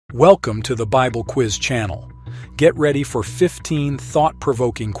Welcome to the Bible Quiz channel. Get ready for 15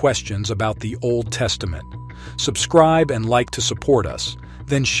 thought-provoking questions about the Old Testament. Subscribe and like to support us,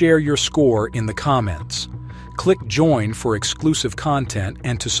 then share your score in the comments. Click Join for exclusive content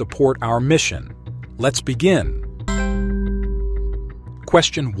and to support our mission. Let's begin.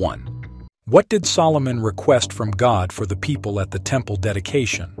 Question 1. What did Solomon request from God for the people at the temple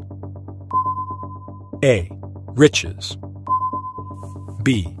dedication? A. Riches.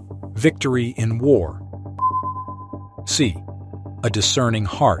 B. Victory in war. C. A discerning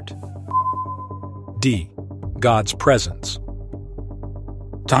heart. D. God's presence.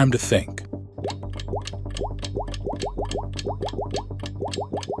 Time to think.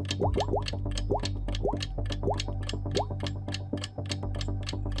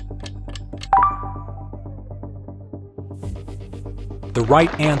 The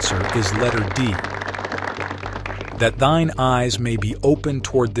right answer is letter D. That thine eyes may be open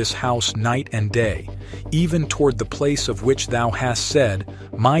toward this house night and day, even toward the place of which thou hast said,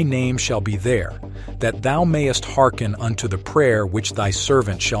 My name shall be there, that thou mayest hearken unto the prayer which thy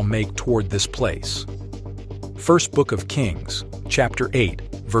servant shall make toward this place. First Book of Kings, chapter 8,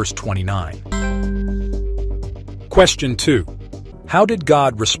 verse 29. Question 2. How did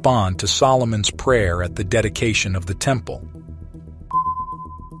God respond to Solomon's prayer at the dedication of the temple?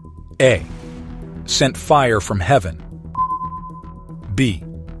 A. Sent fire from heaven. B.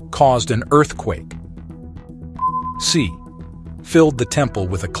 Caused an earthquake. C. Filled the temple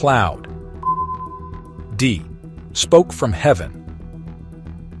with a cloud. D. Spoke from heaven.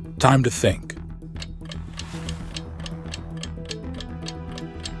 Time to think.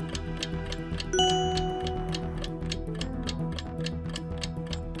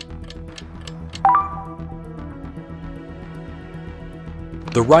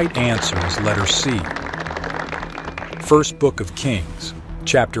 The right answer is letter C. First Book of Kings,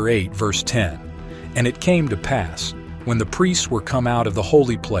 chapter 8, verse 10. And it came to pass, when the priests were come out of the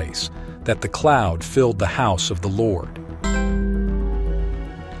holy place, that the cloud filled the house of the Lord.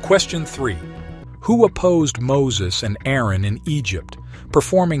 Question 3. Who opposed Moses and Aaron in Egypt,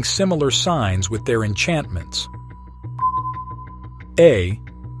 performing similar signs with their enchantments? A.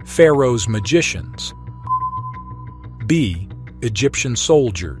 Pharaoh's magicians. B. Egyptian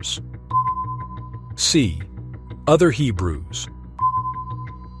soldiers. C. Other Hebrews.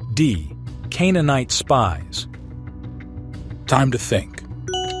 D. Canaanite spies. Time to think.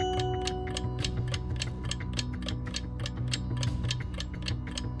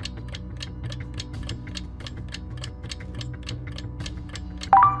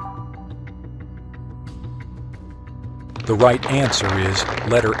 The right answer is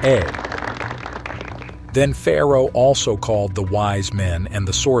letter A. Then Pharaoh also called the wise men and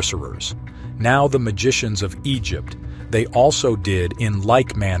the sorcerers, now the magicians of Egypt. They also did in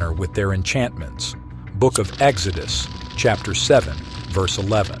like manner with their enchantments. Book of Exodus, chapter 7, verse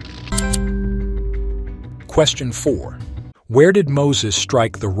 11. Question 4. Where did Moses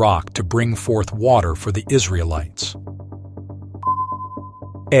strike the rock to bring forth water for the Israelites?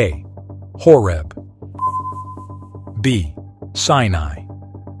 A. Horeb. B. Sinai.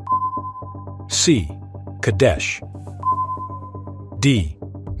 C. Kadesh. D.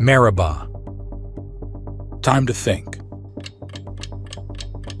 Meribah. Time to think.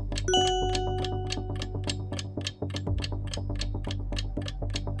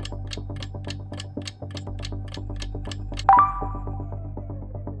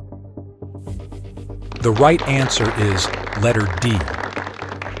 The right answer is letter D.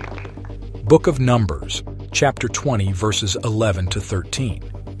 Book of Numbers, chapter 20, verses 11 to 13.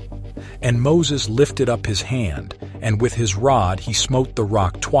 And Moses lifted up his hand, and with his rod he smote the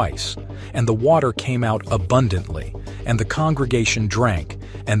rock twice, and the water came out abundantly, and the congregation drank,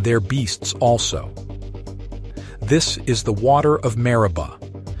 and their beasts also. This is the water of Meribah,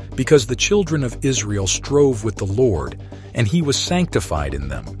 because the children of Israel strove with the Lord, and he was sanctified in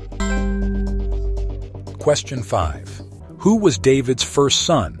them. Question 5. Who was David's first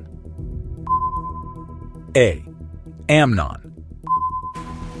son? A. Amnon.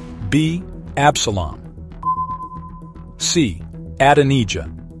 B. Absalom. C.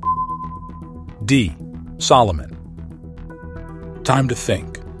 Adonijah. D. Solomon. Time to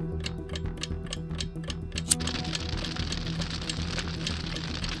think.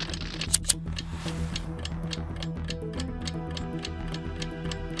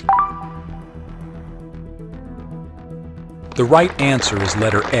 The right answer is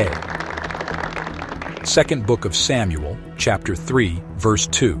letter A. Second Book of Samuel, chapter 3, verse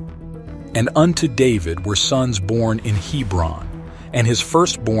 2. And unto David were sons born in Hebron, and his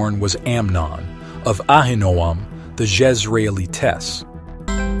firstborn was Amnon, of Ahinoam the Jezreelitess.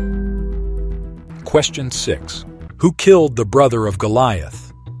 Question 6. Who killed the brother of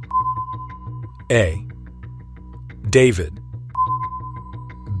Goliath? A. David.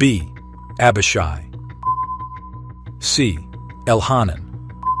 B. Abishai. C. Elhanan.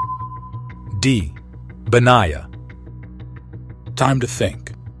 D. Benaiah. Time to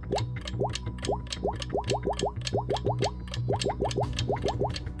think.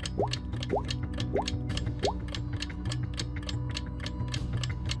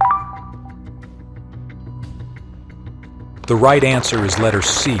 The right answer is letter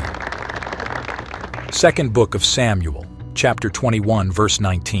C. Second book of Samuel, chapter 21, verse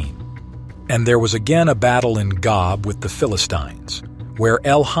 19. And there was again a battle in Gob with the Philistines, where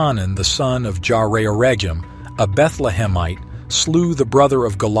Elhanan the son of Jaare-Oregim, a Bethlehemite, slew the brother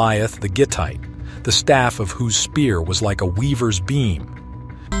of Goliath the Gittite, the staff of whose spear was like a weaver's beam.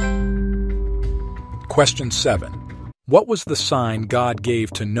 Question 7. What was the sign God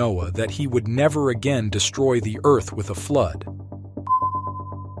gave to Noah that he would never again destroy the earth with a flood?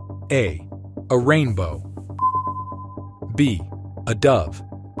 A. A rainbow. B. A dove.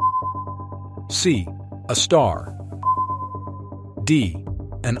 C. A star. D.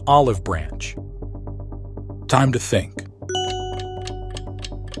 An olive branch. Time to think.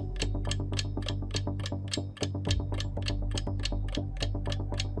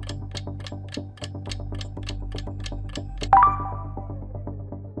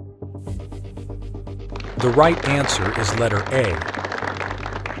 The right answer is letter A.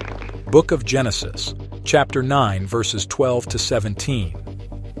 Book of Genesis, chapter 9, verses 12 to 17.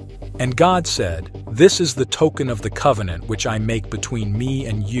 And God said, "This is the token of the covenant which I make between me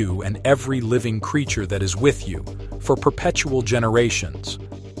and you and every living creature that is with you, for perpetual generations.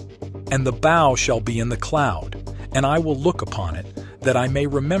 And the bow shall be in the cloud, and I will look upon it, that I may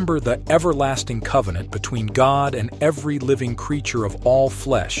remember the everlasting covenant between God and every living creature of all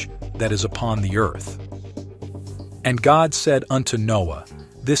flesh that is upon the earth." And God said unto Noah,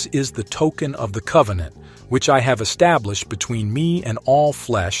 "This is the token of the covenant, which I have established between me and all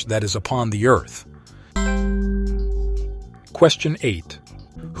flesh that is upon the earth." Question 8.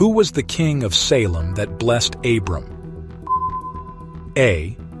 Who was the king of Salem that blessed Abram?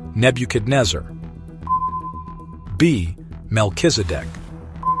 A. Nebuchadnezzar. B. Melchizedek.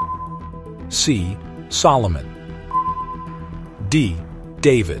 C. Solomon. D.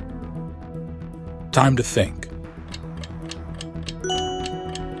 David. Time to think.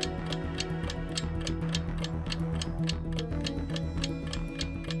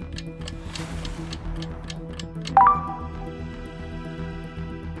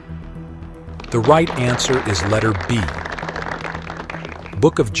 The right answer is letter B.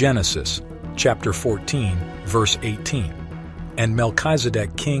 Book of Genesis, chapter 14, verse 18. And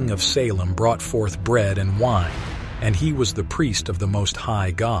Melchizedek king of Salem brought forth bread and wine, and he was the priest of the Most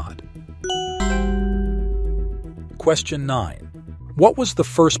High God. Question 9. What was the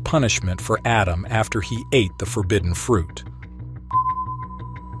first punishment for Adam after he ate the forbidden fruit?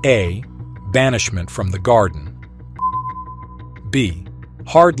 A. Banishment from the garden. B.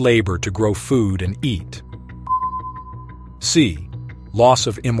 Hard labor to grow food and eat. C. Loss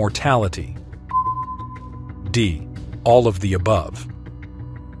of immortality. D. All of the above.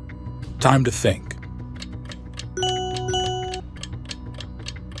 Time to think.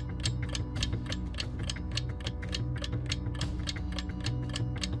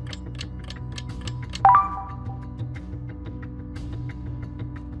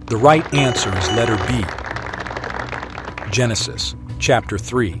 The right answer is letter B. Genesis, chapter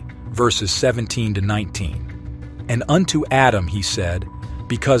 3, verses 17 to 19. And unto Adam he said,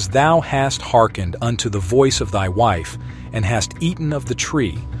 Because thou hast hearkened unto the voice of thy wife, and hast eaten of the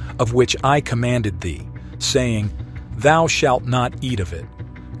tree, of which I commanded thee, saying, Thou shalt not eat of it.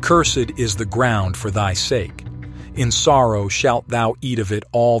 Cursed is the ground for thy sake. In sorrow shalt thou eat of it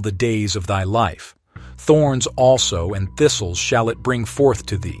all the days of thy life. Thorns also and thistles shall it bring forth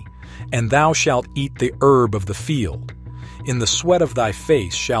to thee, and thou shalt eat the herb of the field. In the sweat of thy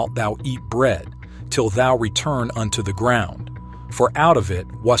face shalt thou eat bread, till thou return unto the ground. For out of it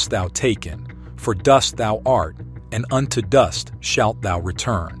wast thou taken, for dust thou art, and unto dust shalt thou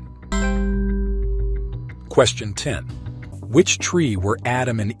return. Question 10. Which tree were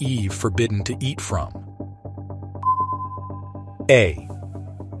Adam and Eve forbidden to eat from? A.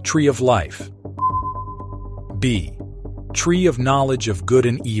 Tree of life. B. Tree of knowledge of good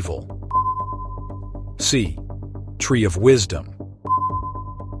and evil. C. Tree of wisdom.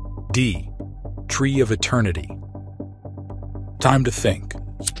 D. Tree of eternity. Time to think.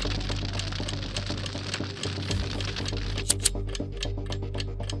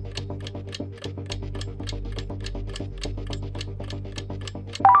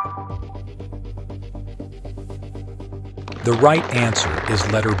 The right answer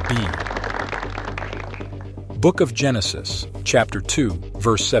is letter B. Book of Genesis, chapter 2,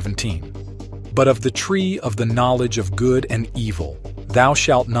 verse 17. But of the tree of the knowledge of good and evil, thou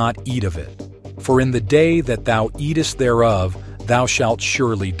shalt not eat of it, for in the day that thou eatest thereof, thou shalt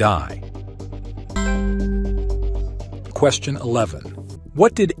surely die. Question 11.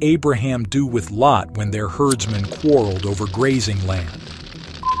 What did Abraham do with Lot when their herdsmen quarreled over grazing land?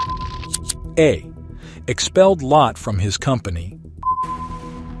 A. Expelled Lot from his company.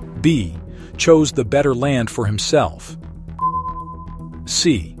 B. Chose the better land for himself.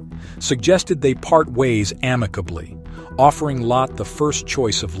 C. Suggested they part ways amicably, offering Lot the first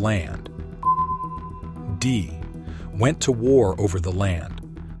choice of land. D. Went to war over the land.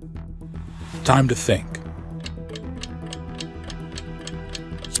 Time to think.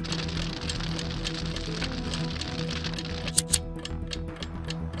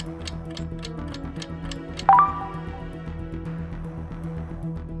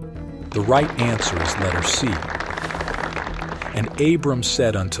 The right answer is letter C. And Abram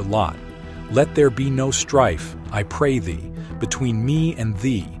said unto Lot, Let there be no strife, I pray thee, between me and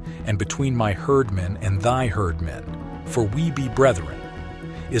thee, and between my herdmen and thy herdmen, for we be brethren.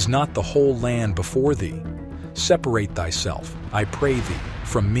 Is not the whole land before thee? Separate thyself, I pray thee,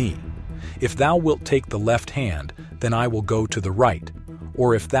 from me. If thou wilt take the left hand, then I will go to the right,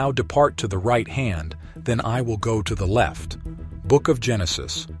 or if thou depart to the right hand, then I will go to the left. Book of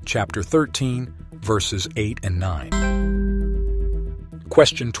Genesis, chapter 13, verses 8 and 9.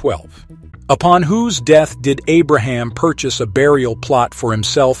 Question 12. Upon whose death did Abraham purchase a burial plot for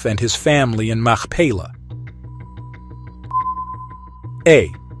himself and his family in Machpelah? A.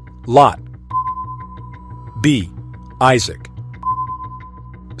 Lot. B. Isaac.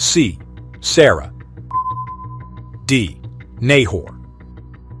 C. Sarah. D. Nahor.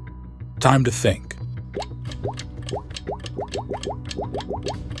 Time to think.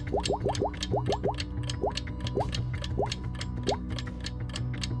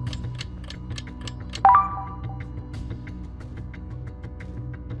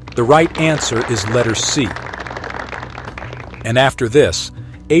 The right answer is letter C. And after this,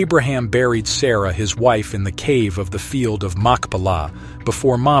 Abraham buried Sarah his wife in the cave of the field of Machpelah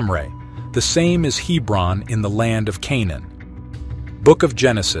before Mamre, the same as Hebron in the land of Canaan. Book of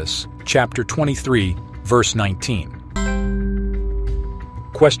Genesis, chapter 23, verse 19.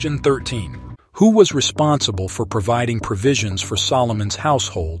 Question 13. Who was responsible for providing provisions for Solomon's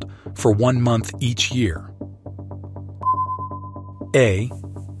household for 1 month each year? A.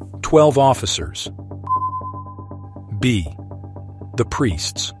 12 officers. B. The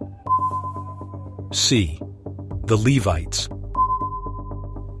priests. C. The Levites.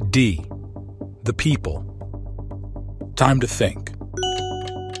 D. The people. Time to think.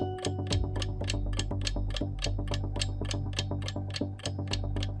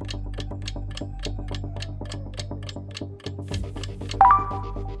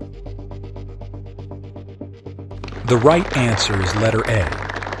 The right answer is letter A.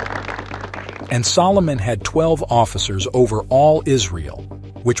 And Solomon had 12 officers over all Israel,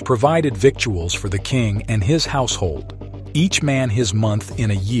 which provided victuals for the king and his household. Each man his month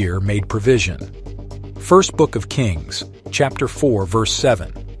in a year made provision. First Book of Kings, chapter 4, verse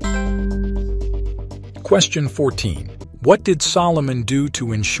 7. Question 14. What did Solomon do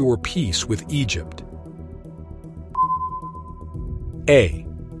to ensure peace with Egypt? A.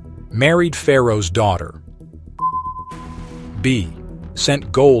 Married Pharaoh's daughter. B.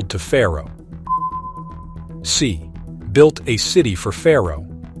 Sent gold to Pharaoh. C. Built a city for Pharaoh.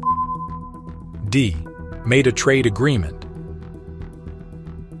 D. Made a trade agreement.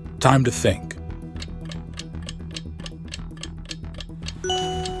 Time to think.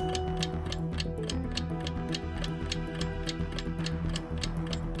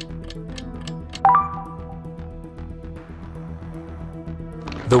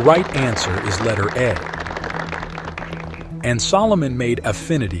 The right answer is letter A. And Solomon made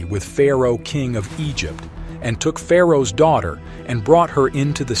affinity with Pharaoh, king of Egypt, and took Pharaoh's daughter and brought her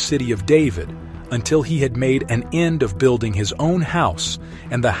into the city of David, until he had made an end of building his own house,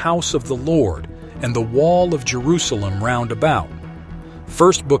 and the house of the Lord, and the wall of Jerusalem round about.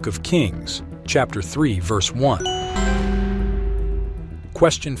 First Book of Kings, chapter 3, verse 1.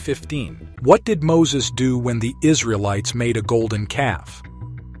 Question 15. What did Moses do when the Israelites made a golden calf?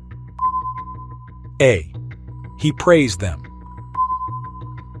 A. He praised them.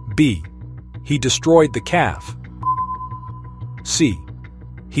 B. He destroyed the calf. C.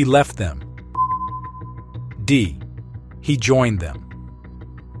 He left them. D. He joined them.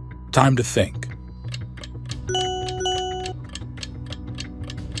 Time to think.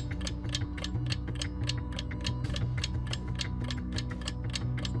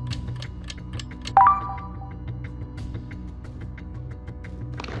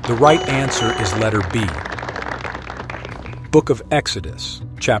 The right answer is letter B. Book of Exodus,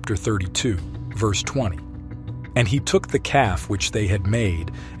 chapter 32, verse 20. And he took the calf which they had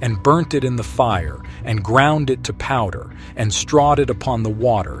made, and burnt it in the fire, and ground it to powder, and strawed it upon the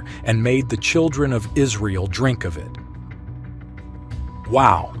water, and made the children of Israel drink of it.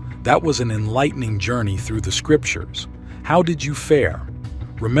 Wow, that was an enlightening journey through the scriptures. How did you fare?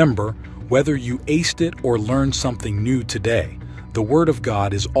 Remember, whether you aced it or learned something new today, the Word of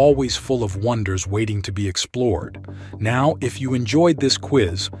God is always full of wonders waiting to be explored. Now, if you enjoyed this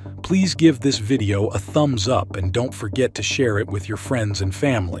quiz, please give this video a thumbs up and don't forget to share it with your friends and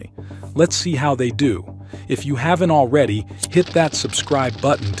family. Let's see how they do. If you haven't already, hit that subscribe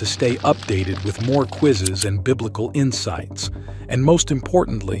button to stay updated with more quizzes and biblical insights. And most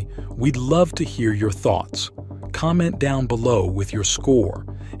importantly, we'd love to hear your thoughts. Comment down below with your score,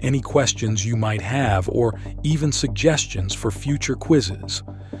 any questions you might have, or even suggestions for future quizzes.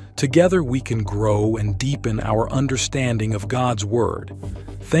 Together we can grow and deepen our understanding of God's Word.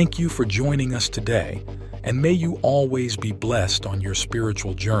 Thank you for joining us today, and may you always be blessed on your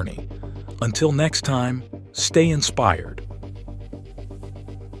spiritual journey. Until next time, stay inspired.